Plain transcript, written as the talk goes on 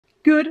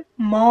Good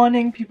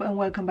morning, people, and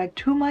welcome back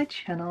to my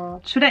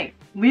channel. Today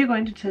we are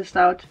going to test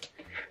out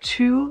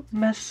two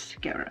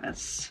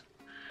mascaras,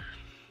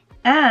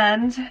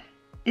 and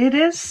it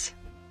is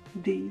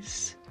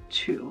these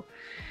two.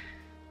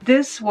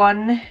 This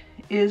one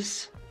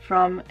is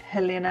from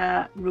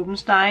Helena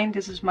Rubinstein.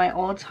 This is my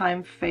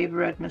all-time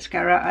favorite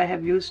mascara. I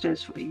have used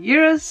this for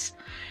years,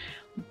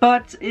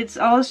 but it's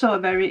also a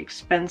very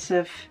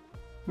expensive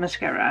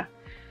mascara.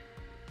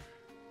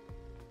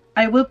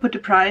 I will put the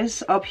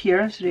price up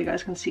here so you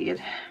guys can see it.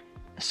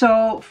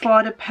 So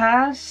for the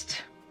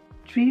past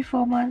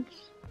 3-4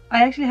 months,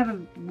 I actually have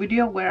a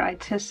video where I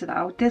tested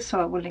out this,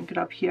 so I will link it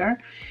up here.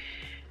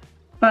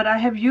 But I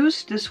have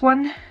used this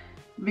one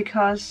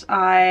because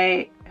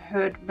I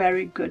heard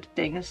very good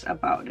things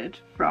about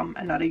it from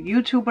another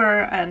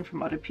YouTuber and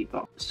from other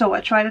people. So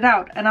I tried it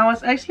out and I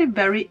was actually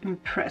very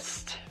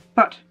impressed.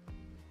 But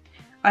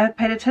I have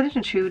paid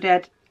attention to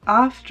that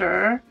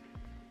after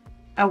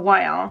a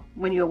while,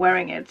 when you're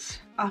wearing it,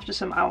 after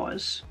some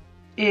hours,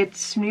 it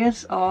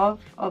smears off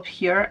up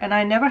here, and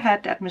I never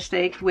had that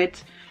mistake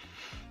with,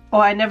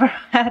 or I never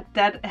had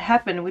that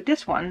happen with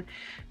this one.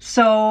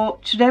 So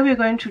today we're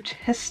going to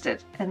test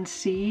it and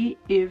see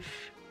if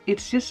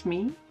it's just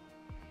me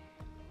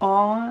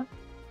or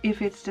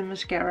if it's the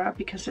mascara,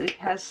 because it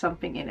has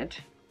something in it.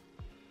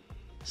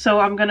 So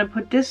I'm gonna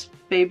put this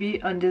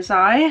baby on this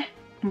eye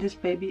and this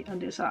baby on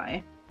this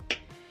eye.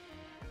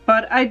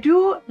 But I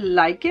do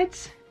like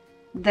it.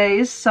 There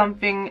is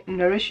something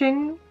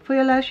nourishing for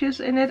your lashes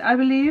in it, I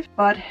believe.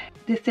 But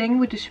the thing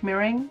with the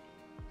smearing,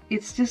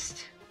 it's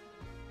just,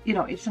 you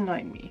know, it's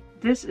annoying me.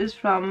 This is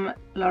from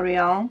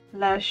L'Oreal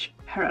Lash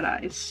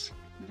Paradise,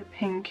 the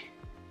pink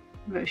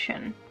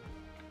version.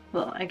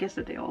 Well, I guess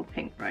that they're all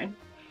pink, right?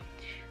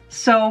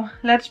 So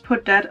let's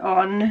put that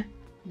on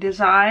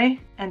this eye,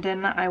 and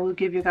then I will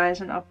give you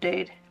guys an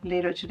update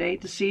later today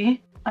to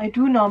see. I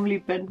do normally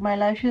bend my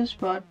lashes,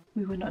 but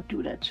we will not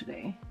do that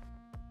today.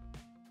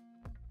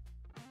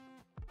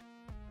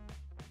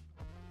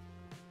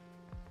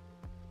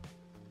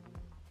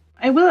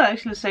 I will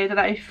actually say that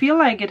I feel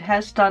like it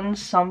has done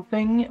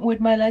something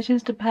with my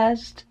lashes the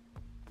past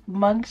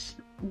months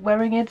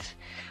wearing it.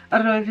 I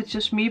don't know if it's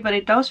just me, but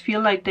it does feel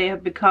like they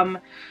have become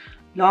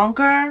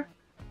longer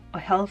or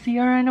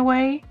healthier in a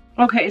way.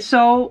 Okay,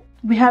 so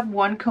we have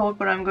one coat,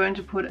 but I'm going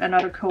to put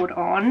another coat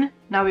on.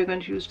 Now we're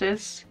going to use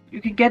this.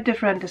 You can get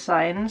different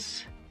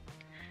designs,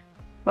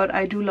 but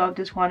I do love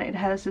this one. It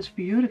has this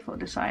beautiful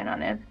design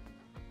on it.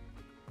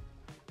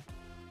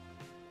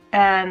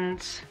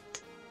 And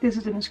this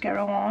is the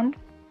mascara wand.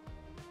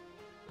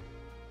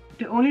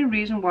 The only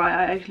reason why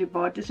I actually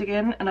bought this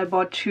again, and I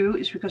bought two,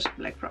 is because of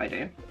Black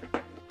Friday.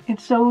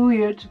 It's so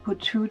weird to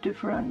put two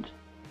different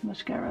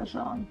mascaras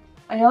on.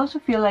 I also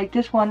feel like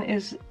this one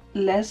is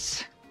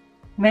less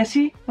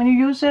messy when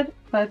you use it,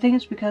 but I think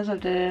it's because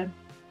of the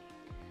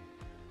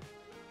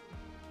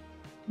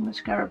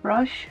mascara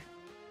brush.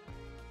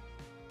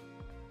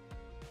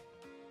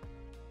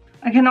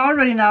 I can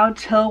already now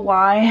tell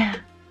why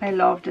I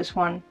love this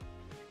one.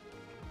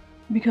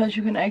 Because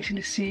you can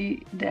actually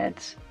see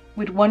that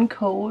with one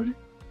coat,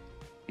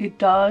 it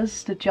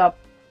does the job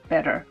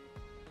better.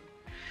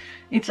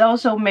 It's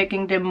also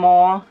making them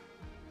more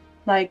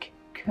like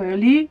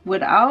curly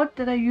without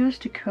that I use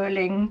the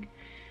curling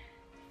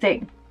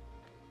thing.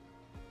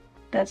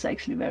 That's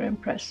actually very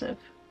impressive.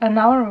 And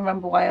now I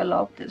remember why I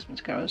love this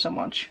mascara so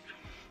much.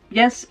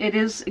 Yes, it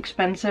is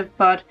expensive,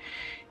 but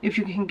if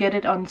you can get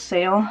it on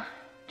sale,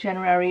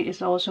 January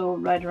is also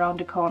right around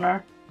the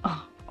corner.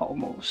 Oh,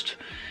 almost.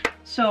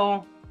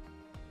 So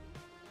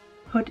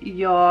put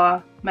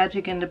your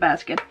magic in the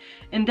basket.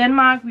 In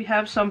Denmark we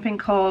have something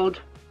called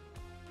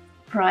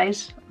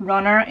Price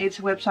Runner. It's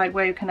a website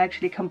where you can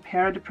actually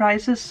compare the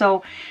prices.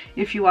 So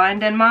if you are in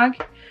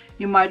Denmark,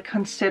 you might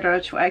consider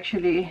to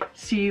actually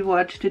see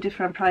what the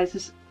different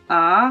prices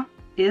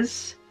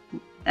is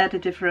at the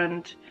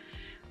different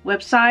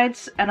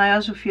websites. And I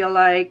also feel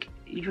like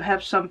you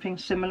have something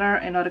similar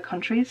in other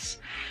countries.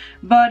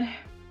 But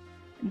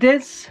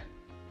this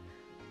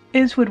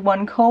is with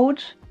one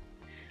coat.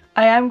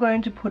 I am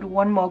going to put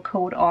one more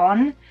coat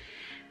on,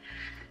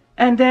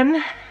 and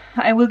then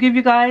I will give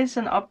you guys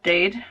an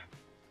update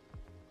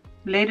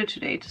later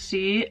today to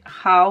see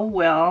how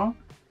well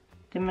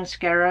the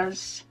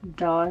mascaras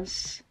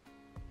does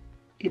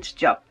its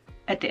job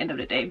at the end of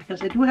the day,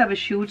 because I do have a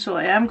shoot, so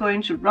I am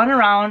going to run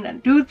around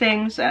and do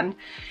things and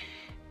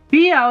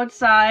be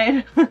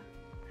outside.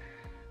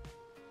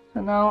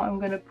 So now I'm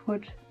gonna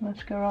put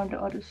mascara on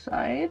the other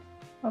side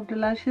of the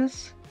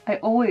lashes. I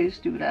always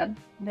do that.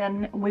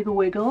 Then wiggle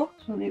wiggle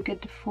so you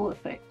get the full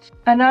effect.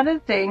 Another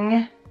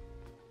thing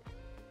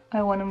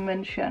I want to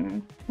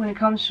mention when it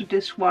comes to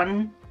this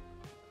one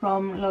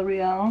from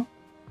L'Oreal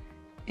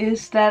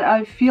is that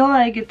I feel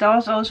like it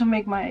does also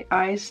make my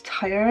eyes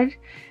tired.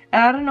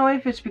 And I don't know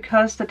if it's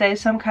because that there is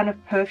some kind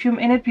of perfume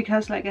in it,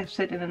 because like I've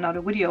said in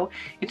another video,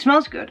 it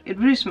smells good. It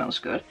really smells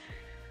good.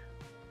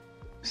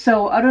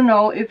 So I don't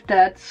know if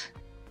that's,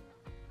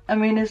 I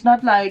mean, it's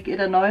not like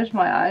it annoys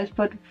my eyes,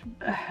 but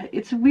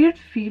it's a weird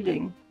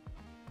feeling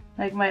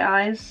Like my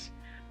eyes,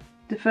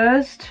 the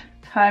first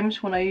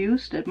times when I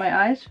used it,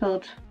 my eyes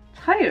felt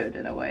tired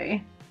in a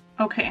way.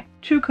 Okay,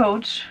 2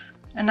 coats,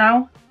 and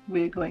now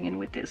we're going in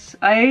with this.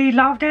 I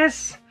love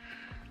this!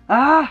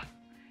 Ah!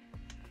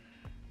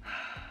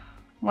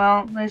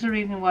 Well, there's a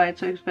reason why it's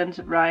so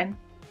expensive, right?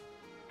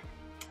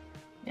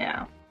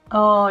 Yeah.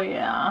 Oh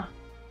yeah.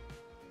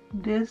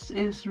 This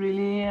is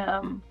really,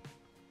 I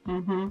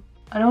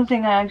don't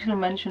think I actually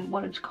mentioned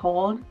what it's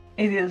called.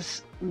 It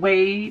is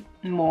way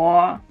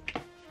more,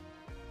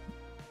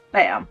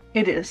 bam,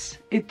 it is.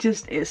 It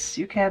just is.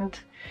 You can't,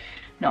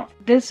 no.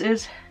 This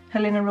is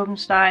Helena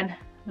Rubinstein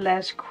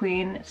Lash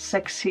Queen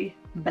Sexy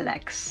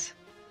Blacks.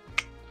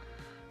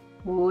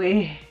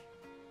 Wait.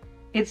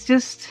 It's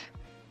just,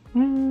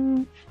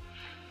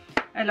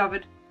 I love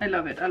it. I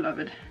love it. I love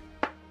it.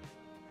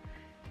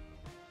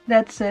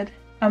 That's it.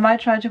 I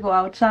might try to go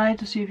outside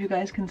to see if you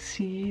guys can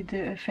see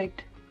the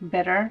effect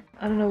better.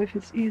 I don't know if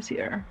it's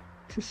easier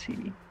to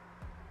see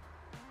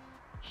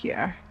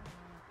here.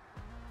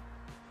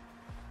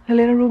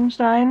 Helena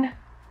Rubinstein,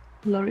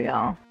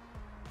 L'Oreal.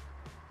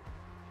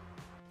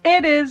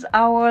 It is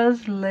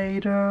hours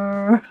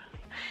later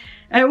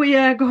and we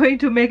are going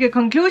to make a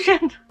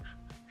conclusion.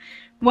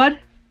 What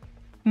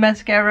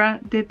mascara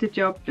did the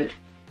job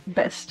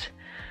best?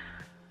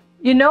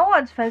 You know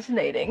what's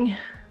fascinating?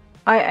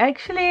 I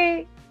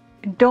actually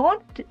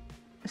don't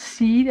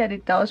see that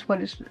it does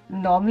what it's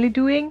normally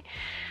doing,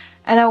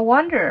 and I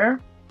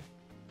wonder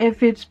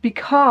if it's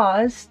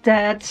because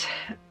that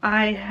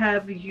I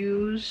have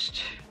used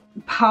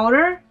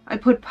powder. I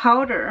put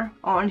powder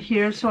on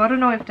here, so I don't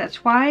know if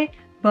that's why,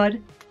 but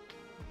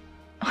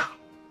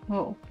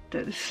oh,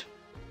 that is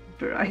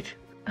bright.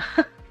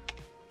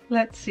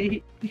 Let's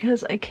see,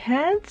 because I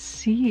can't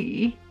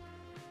see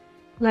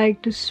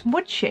like the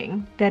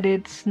smooching that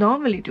it's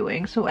normally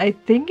doing, so I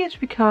think it's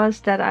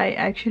because that I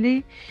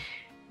actually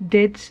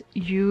did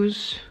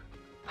use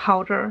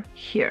powder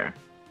here.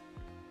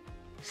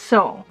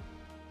 So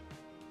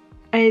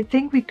I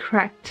think we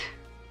cracked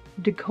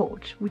the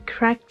code. We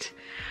cracked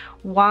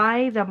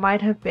why there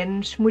might have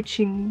been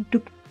smooching,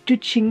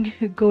 touching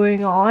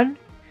going on,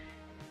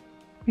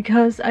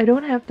 because I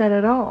don't have that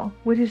at all,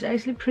 which is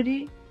actually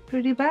pretty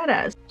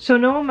badass. So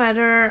no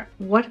matter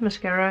what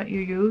mascara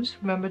you use,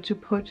 remember to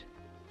put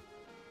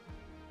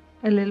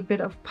a little bit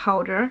of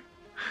powder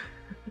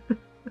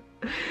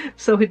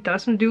so it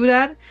doesn't do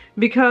that,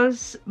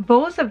 because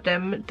both of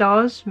them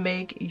does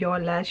make your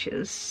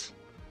lashes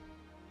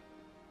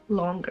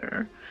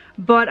longer.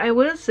 But I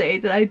will say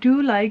that I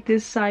do like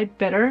this side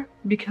better,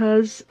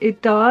 because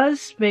it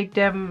does make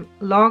them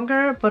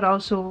longer but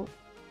also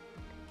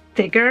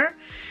thicker,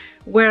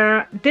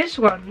 where this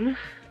one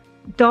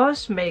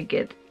does make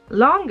it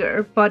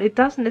longer but it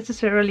doesn't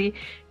necessarily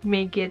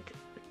make it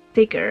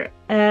thicker,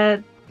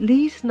 at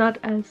least not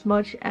as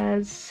much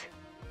as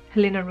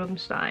Helena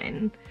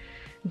Rubinstein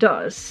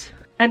does.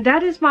 And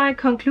that is my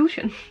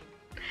conclusion.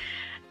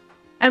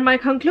 And my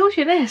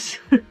conclusion is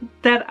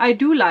that I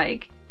do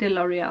like the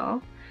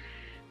L'Oreal,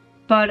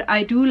 but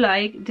I do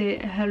like the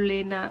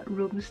Helena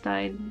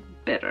Rubinstein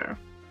better.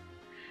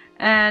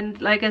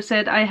 And like I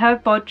said, I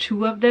have bought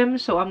 2 of them,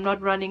 so I'm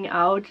not running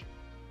out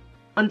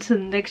until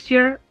next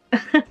year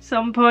at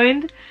some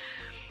point.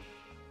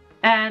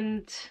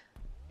 And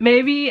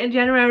maybe in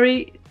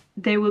January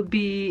they will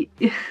be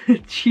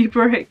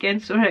cheaper again,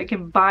 so I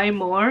can buy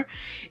more.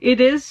 It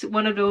is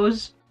one of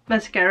those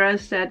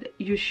mascaras that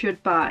you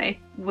should buy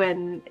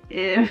when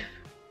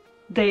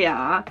they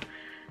are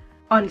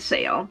on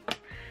sale.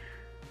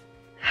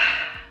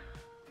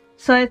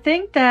 So I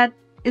think that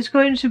is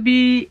going to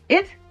be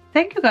it.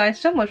 Thank you guys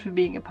so much for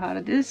being a part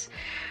of this.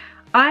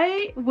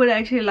 I would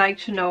actually like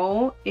to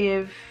know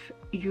if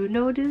you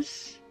know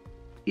this.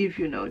 If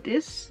you know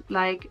this,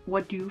 like,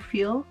 what do you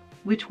feel?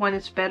 Which one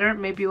is better?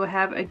 Maybe you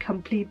have a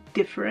complete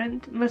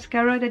different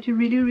mascara that you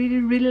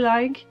really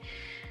like.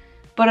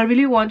 But I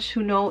really want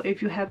to know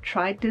if you have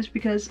tried this,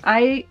 because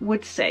I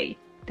would say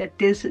that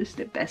this is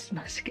the best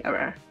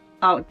mascara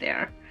out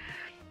there.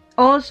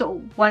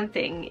 Also, one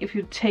thing, if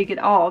you take it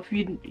off,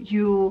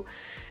 you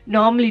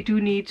normally do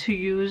need to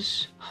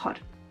use hot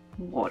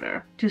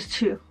water just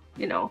to,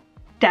 you know,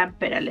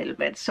 damp it a little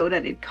bit so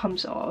that it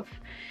comes off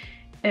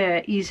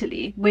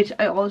easily, which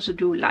I also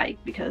do like,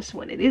 because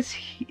when it is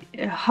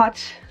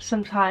hot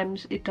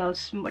sometimes it does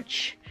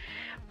smudge,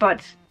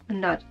 but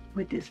not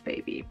with this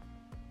baby.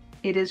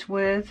 It is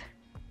worth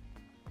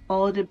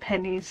all the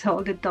pennies,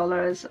 all the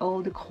dollars,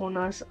 all the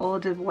corners, all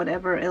the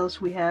whatever else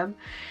we have.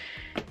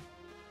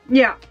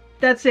 Yeah,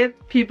 that's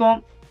it,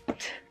 people.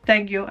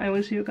 Thank you. I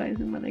will see you guys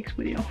in my next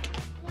video.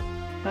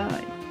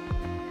 Bye.